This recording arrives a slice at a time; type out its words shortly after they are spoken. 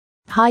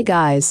Hi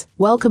guys,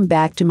 welcome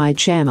back to my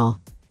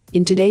channel.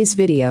 In today's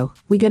video,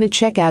 we're gonna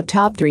check out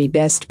top 3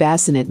 best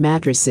bassinet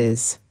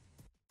mattresses.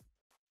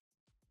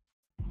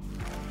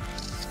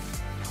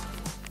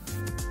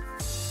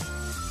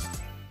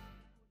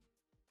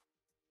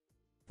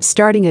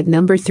 Starting at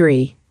number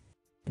 3.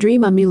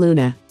 Dreamummy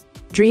Luna.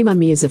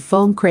 Dreamummy is a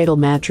foam cradle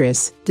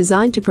mattress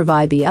designed to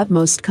provide the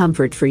utmost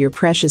comfort for your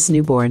precious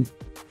newborn.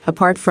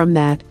 Apart from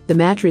that, the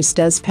mattress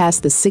does pass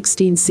the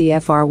 16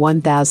 CFR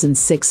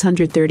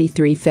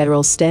 1633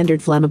 Federal Standard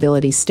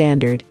Flammability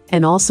Standard,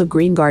 and also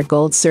GreenGuard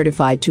Gold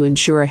certified to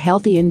ensure a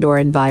healthy indoor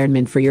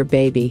environment for your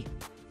baby.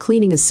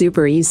 Cleaning is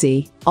super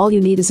easy, all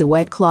you need is a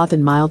wet cloth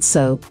and mild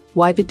soap,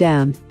 wipe it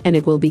down, and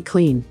it will be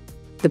clean.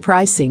 The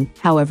pricing,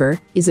 however,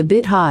 is a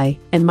bit high,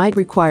 and might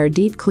require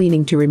deep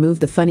cleaning to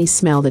remove the funny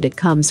smell that it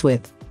comes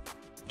with.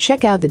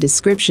 Check out the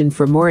description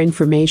for more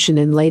information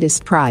and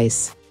latest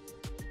price.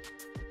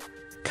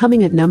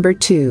 Coming at number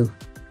 2.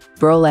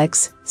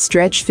 Brolex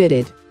Stretch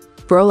Fitted.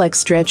 Brolex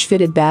Stretch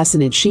Fitted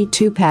Bassinet Sheet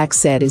 2-pack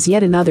set is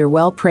yet another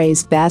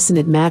well-praised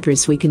bassinet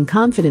mattress we can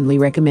confidently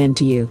recommend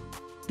to you.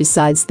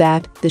 Besides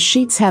that, the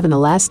sheets have an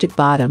elastic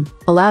bottom,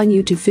 allowing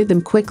you to fit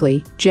them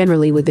quickly,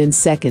 generally within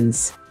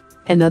seconds.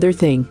 Another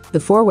thing, the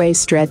 4-way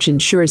stretch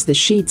ensures the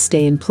sheets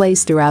stay in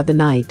place throughout the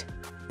night.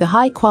 The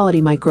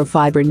high-quality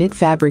microfiber knit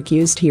fabric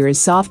used here is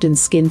soft and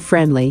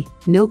skin-friendly,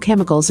 no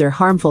chemicals or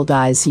harmful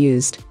dyes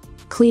used.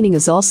 Cleaning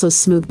is also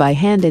smooth by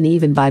hand and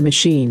even by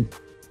machine.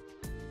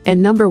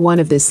 And number 1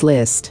 of this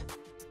list.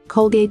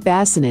 Colgate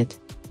Bassinet.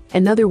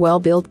 Another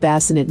well-built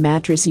bassinet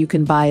mattress you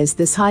can buy is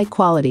this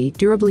high-quality,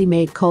 durably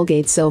made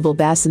Colgate's oval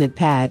bassinet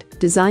pad,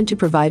 designed to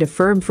provide a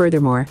firm.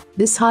 Furthermore,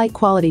 this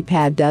high-quality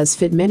pad does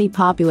fit many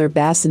popular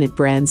bassinet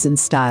brands and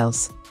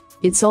styles.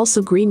 It's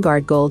also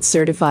GreenGuard Gold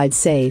certified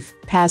safe,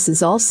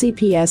 passes all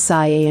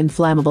CPSIA and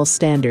flammable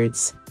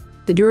standards.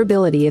 The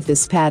durability of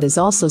this pad is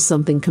also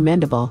something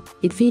commendable.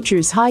 It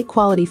features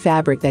high-quality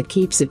fabric that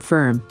keeps it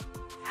firm.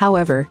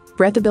 However,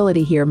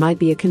 breathability here might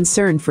be a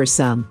concern for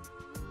some.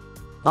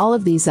 All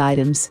of these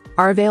items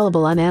are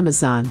available on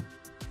Amazon.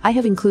 I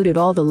have included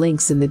all the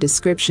links in the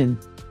description.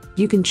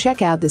 You can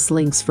check out these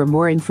links for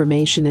more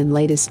information and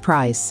latest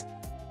price.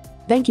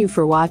 Thank you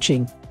for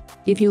watching.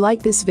 If you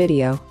like this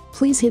video,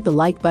 please hit the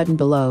like button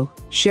below,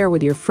 share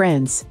with your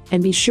friends,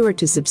 and be sure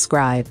to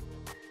subscribe.